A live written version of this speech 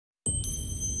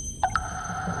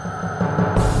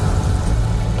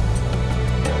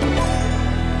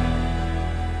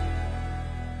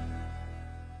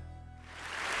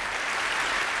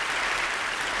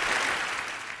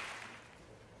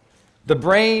The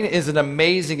brain is an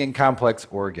amazing and complex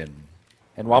organ.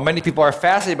 And while many people are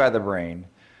fascinated by the brain,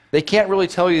 they can't really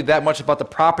tell you that much about the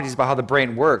properties about how the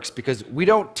brain works because we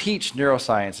don't teach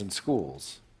neuroscience in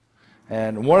schools.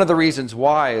 And one of the reasons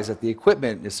why is that the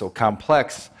equipment is so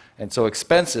complex and so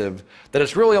expensive that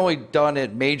it's really only done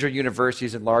at major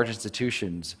universities and large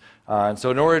institutions. And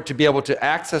so in order to be able to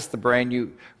access the brain,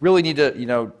 you really need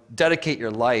to dedicate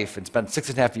your life and spend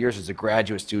 6.5 years as a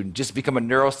graduate student just to become a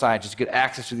neuroscientist to get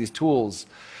access to these tools.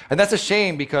 And that's a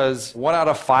shame because 1 out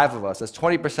of 5 of us, that's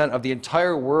 20% of the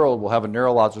entire world, will have a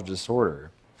neurological disorder.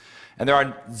 And there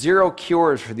are 0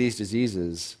 cures for these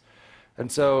diseases. And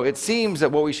so it seems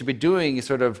that what we should be doing is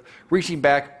sort of reaching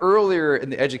back earlier in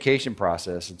the education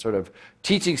process and sort of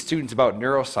teaching students about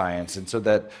neuroscience, and so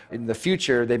that in the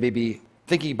future they may be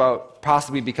thinking about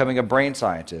possibly becoming a brain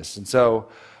scientist. And so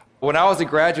when I was a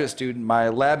graduate student, my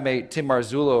lab mate Tim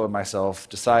Marzullo and myself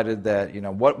decided that,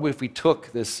 what if we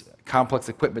took this complex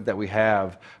equipment that we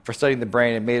have for studying the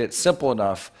brain and made it simple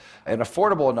enough and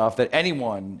affordable enough that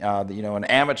anyone, an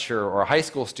amateur or a high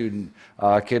school student,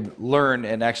 could learn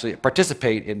and actually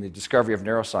participate in the discovery of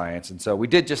neuroscience. And so we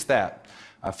did just that.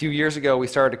 A few years ago, we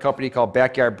started a company called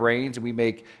Backyard Brains, and we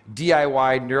make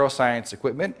DIY neuroscience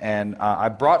equipment. And I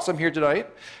brought some here tonight,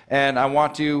 and I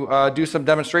want to do some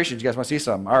demonstrations. You guys want to see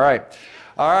some? All right.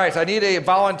 All right, so I need a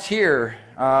volunteer.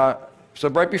 So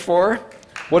right before,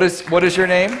 what is your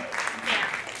name?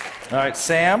 All right,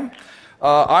 Sam.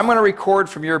 I'm going to record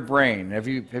from your brain. Have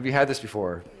you had this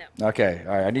before? No. Okay.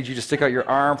 All right. I need you to stick out your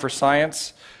arm for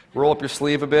science. Roll up your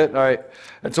sleeve a bit. All right.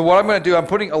 And so what I'm going to do, I'm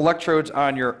putting electrodes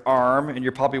on your arm, and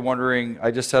you're probably wondering,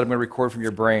 I just said I'm going to record from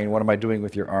your brain. What am I doing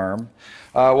with your arm?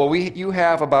 You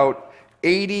have about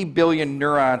 80 billion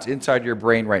neurons inside your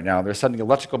brain right now. They're sending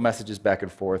electrical messages back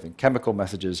and forth and chemical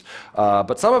messages.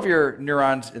 But some of your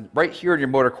neurons right here in your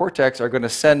motor cortex are going to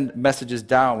send messages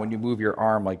down when you move your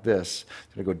arm like this.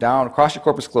 It's going to go down across your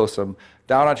corpus callosum,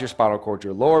 down onto your spinal cord,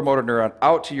 your lower motor neuron,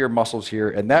 out to your muscles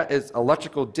here. And that is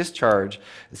electrical discharge.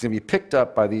 It's going to be picked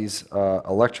up by these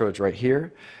electrodes right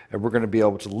here. And we're going to be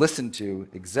able to listen to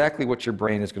exactly what your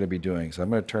brain is going to be doing. So I'm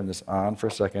going to turn this on for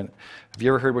a second. Have you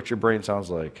ever heard what your brain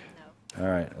sounds like? All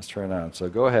right, let's turn it on. So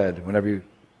go ahead,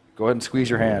 go ahead and squeeze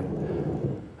your hand.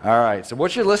 All right, so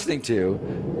what you're listening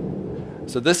to,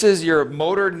 so this is your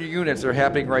motor units that are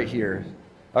happening right here.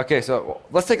 Okay, so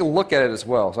let's take a look at it as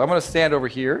well. So I'm going to stand over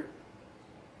here.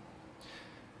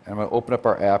 And I'm going to open up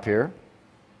our app here.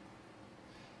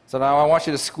 So now I want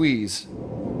you to squeeze.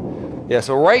 Yeah,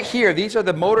 so right here, these are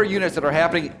the motor units that are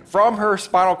happening from her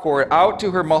spinal cord out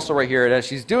to her muscle right here. And as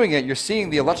she's doing it, you're seeing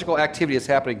the electrical activity that's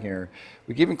happening here.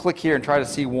 We can even click here and try to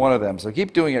see one of them. So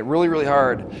keep doing it really, really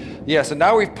hard. Yeah, so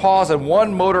now we've paused on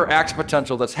one motor action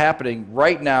potential that's happening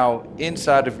right now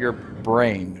inside of your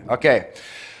brain. Okay,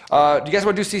 do you guys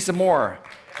want to see some more?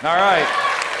 All right.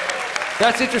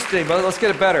 That's interesting, but let's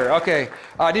get it better. Okay,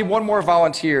 I need one more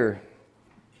volunteer.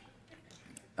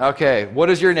 Okay, what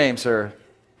is your name, sir?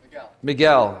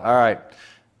 Miguel, all right.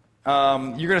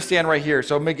 You're going to stand right here.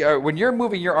 So Miguel, when you're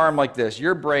moving your arm like this,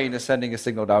 your brain is sending a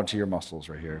signal down to your muscles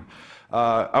right here.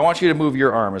 I want you to move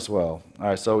your arm as well. All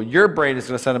right, so your brain is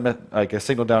going to send a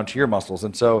signal down to your muscles.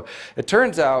 And so it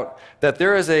turns out that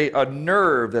there is a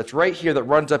nerve that's right here that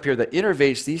runs up here that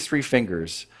innervates these 3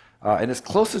 fingers. And it's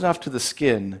close enough to the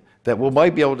skin that we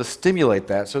might be able to stimulate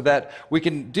that. So that we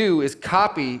can do is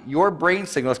copy your brain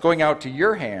signal that's going out to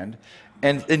your hand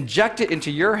and inject it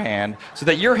into your hand so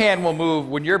that your hand will move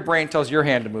when your brain tells your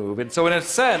hand to move. And so in a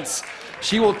sense,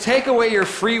 she will take away your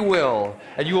free will,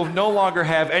 and you will no longer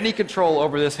have any control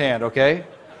over this hand, okay?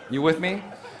 You with me?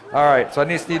 All right, so I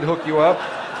just need to hook you up.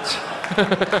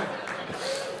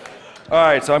 All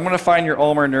right, so I'm going to find your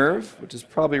ulnar nerve, which is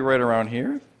probably right around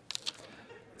here.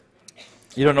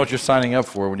 You don't know what you're signing up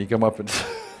for when you come up and...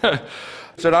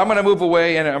 So now I'm going to move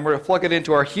away, and I'm going to plug it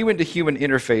into our human-to-human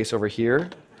interface over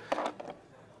here.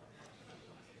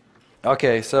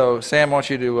 Okay, so Sam, I want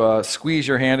you to squeeze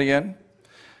your hand again.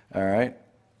 All right,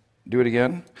 do it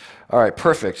again. All right,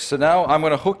 perfect. So now I'm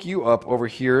going to hook you up over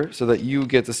here so that you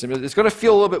get the stimulus. It's going to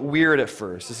feel a little bit weird at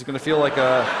first. This is going to feel like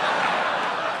a,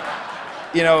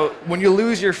 when you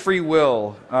lose your free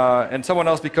will and someone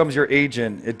else becomes your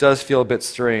agent, it does feel a bit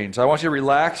strange. So I want you to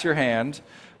relax your hand.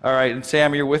 All right, and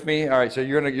Sam, you're with me? All right, so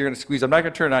you're gonna squeeze. I'm not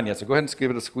going to turn it on yet, so go ahead and give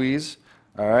it a squeeze.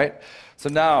 All right, so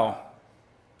now,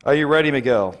 are you ready,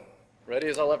 Miguel? Ready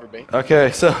as I'll ever be.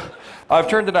 Okay, so I've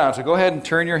turned it on, so go ahead and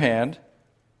turn your hand.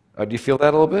 Do you feel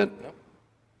that a little bit?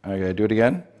 No. Okay, do it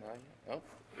again. No,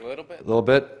 a little bit. A little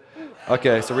bit?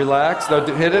 Okay, so relax. No,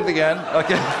 hit it again.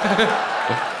 Okay.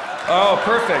 Oh,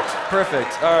 perfect,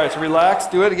 perfect. All right, so relax,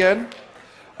 do it again.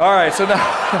 All right, so now...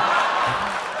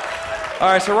 All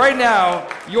right, so right now,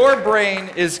 your brain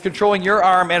is controlling your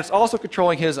arm, and it's also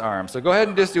controlling his arm. So go ahead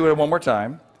and just do it one more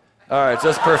time. All right,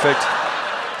 so that's perfect.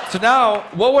 So now,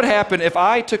 what would happen if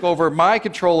I took over my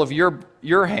control of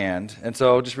your hand, and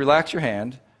so just relax your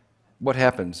hand, what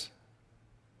happens?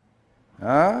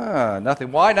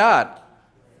 Nothing. Why not?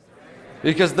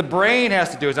 Because the brain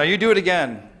has to do it. Now you do it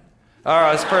again. All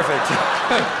right, that's perfect.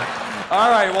 All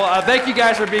right, well, thank you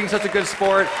guys for being such a good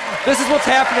sport. This is what's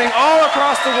happening all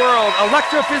across the world,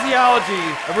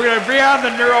 electrophysiology, and we're going to bring on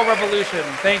the neuro revolution.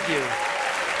 Thank you.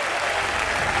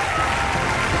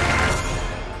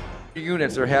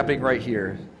 Units are happening right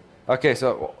here. Okay,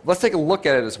 so let's take a look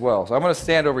at it as well. So I'm going to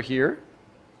stand over here,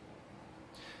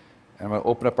 and I'm going to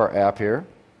open up our app here.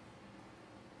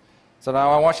 So now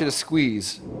I want you to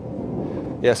squeeze.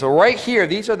 Yeah, so right here,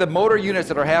 these are the motor units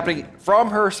that are happening from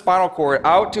her spinal cord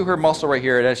out to her muscle right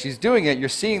here. And as she's doing it, you're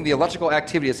seeing the electrical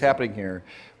activity that's happening here.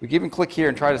 We can even click here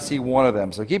and try to see one of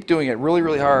them. So keep doing it really,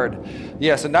 really hard.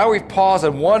 Yeah, so now we've paused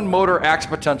on one motor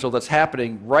action potential that's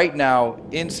happening right now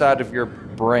inside of your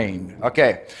brain.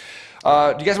 Okay,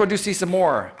 do you guys want to see some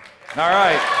more? All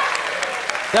right.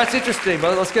 That's interesting,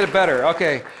 but let's get it better.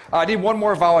 Okay, I need one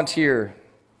more volunteer.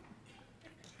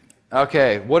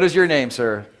 Okay, what is your name,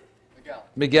 sir?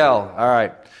 Miguel, all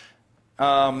right.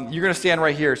 You're going to stand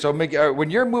right here. So Miguel, when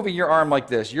you're moving your arm like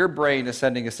this, your brain is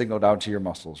sending a signal down to your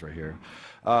muscles right here.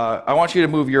 I want you to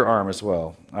move your arm as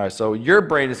well. All right, so your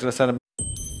brain is going to send a...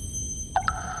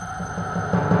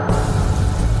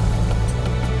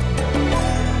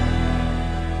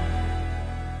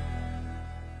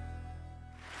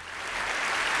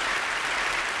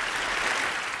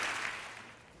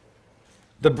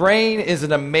 The brain is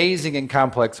an amazing and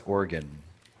complex organ.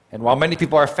 And while many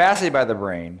people are fascinated by the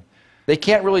brain, they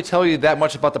can't really tell you that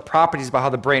much about the properties about how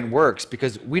the brain works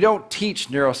because we don't teach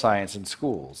neuroscience in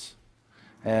schools.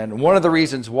 And one of the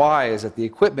reasons why is that the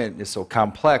equipment is so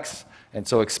complex and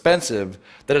so expensive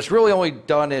that it's really only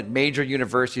done at major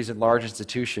universities and large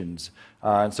institutions.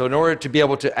 And so in order to be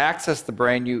able to access the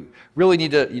brain, you really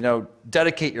need to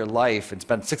dedicate your life and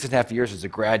spend 6.5 years as a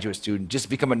graduate student just to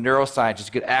become a neuroscientist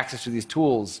to get access to these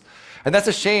tools. And that's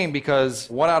a shame because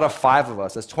 1 out of 5 of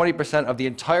us, that's 20% of the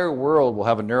entire world, will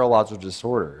have a neurological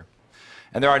disorder.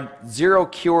 And there are 0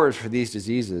 cures for these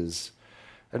diseases.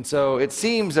 And so it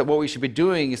seems that what we should be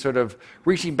doing is sort of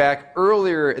reaching back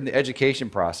earlier in the education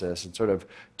process and sort of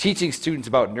teaching students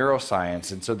about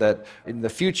neuroscience, and so that in the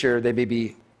future they may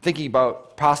be thinking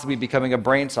about possibly becoming a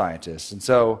brain scientist. And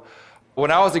so when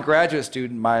I was a graduate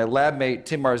student, my lab mate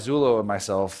Tim Marzullo and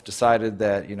myself decided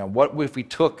that, what if we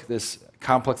took this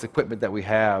complex equipment that we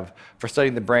have for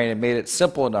studying the brain and made it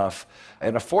simple enough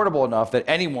and affordable enough that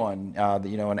anyone,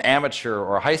 an amateur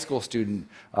or a high school student,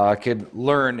 could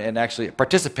learn and actually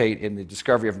participate in the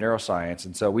discovery of neuroscience.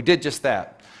 And so we did just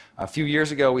that. A few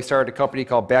years ago, we started a company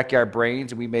called Backyard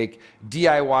Brains, and we make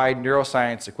DIY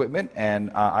neuroscience equipment.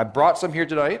 And I brought some here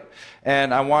tonight,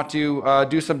 and I want to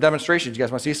do some demonstrations. You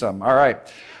guys want to see some? All right.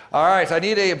 All right, so I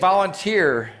need a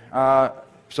volunteer.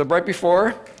 So right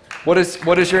before, what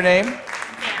is your name?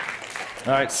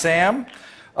 All right, Sam.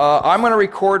 I'm going to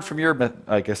record from your,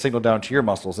 a signal down to your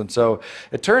muscles. And so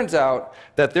it turns out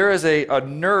that there is a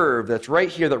nerve that's right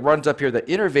here that runs up here that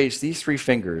innervates these 3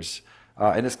 fingers.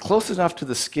 And it's close enough to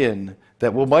the skin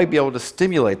that we might be able to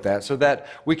stimulate that, so that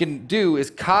we can do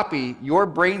is copy your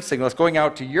brain signal that's going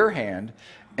out to your hand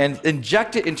and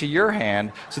inject it into your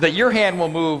hand so that your hand will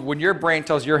move when your brain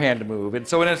tells your hand to move. And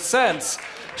so in a sense,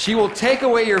 she will take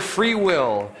away your free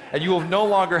will, and you will no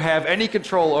longer have any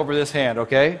control over this hand,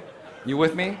 okay? You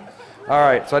with me? All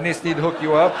right, so I just need to hook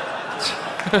you up.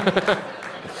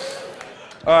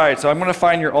 All right, so I'm going to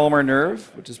find your ulnar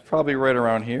nerve, which is probably right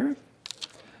around here.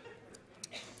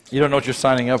 You don't know what you're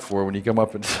signing up for when you come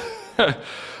up and...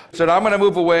 So now I'm going to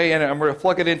move away, and I'm going to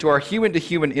plug it into our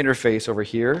human-to-human interface over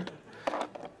here.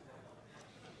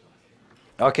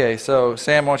 Okay, so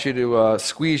Sam wants you to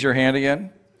squeeze your hand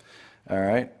again. All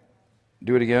right.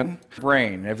 Do it again.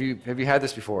 Brain. Have you had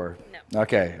this before? No.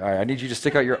 Okay. All right. I need you to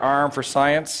stick out your arm for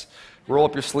science. Roll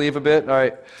up your sleeve a bit. All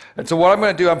right. And so what I'm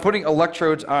going to do, I'm putting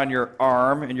electrodes on your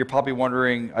arm, and you're probably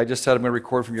wondering, I just said I'm going to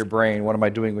record from your brain. What am I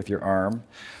doing with your arm?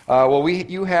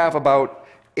 You have about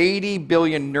 80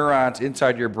 billion neurons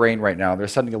inside your brain right now. They're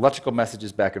sending electrical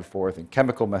messages back and forth and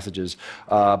chemical messages.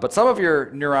 But some of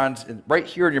your neurons right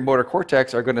here in your motor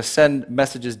cortex are going to send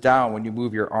messages down when you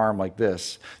move your arm like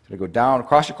this. It's going to go down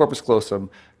across your corpus callosum,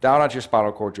 down onto your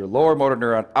spinal cord, your lower motor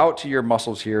neuron, out to your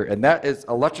muscles here. And that is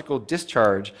electrical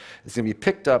discharge. It's going to be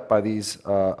picked up by these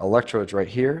electrodes right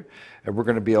here. And we're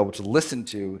going to be able to listen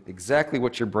to exactly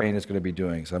what your brain is going to be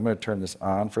doing. So I'm going to turn this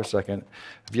on for a second.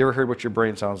 Have you ever heard what your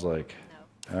brain sounds like?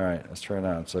 All right, let's turn it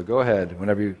on. So go ahead,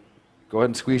 whenever you, go ahead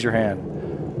and squeeze your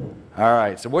hand. All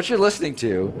right, so what you're listening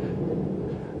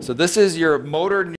to, so this is your motor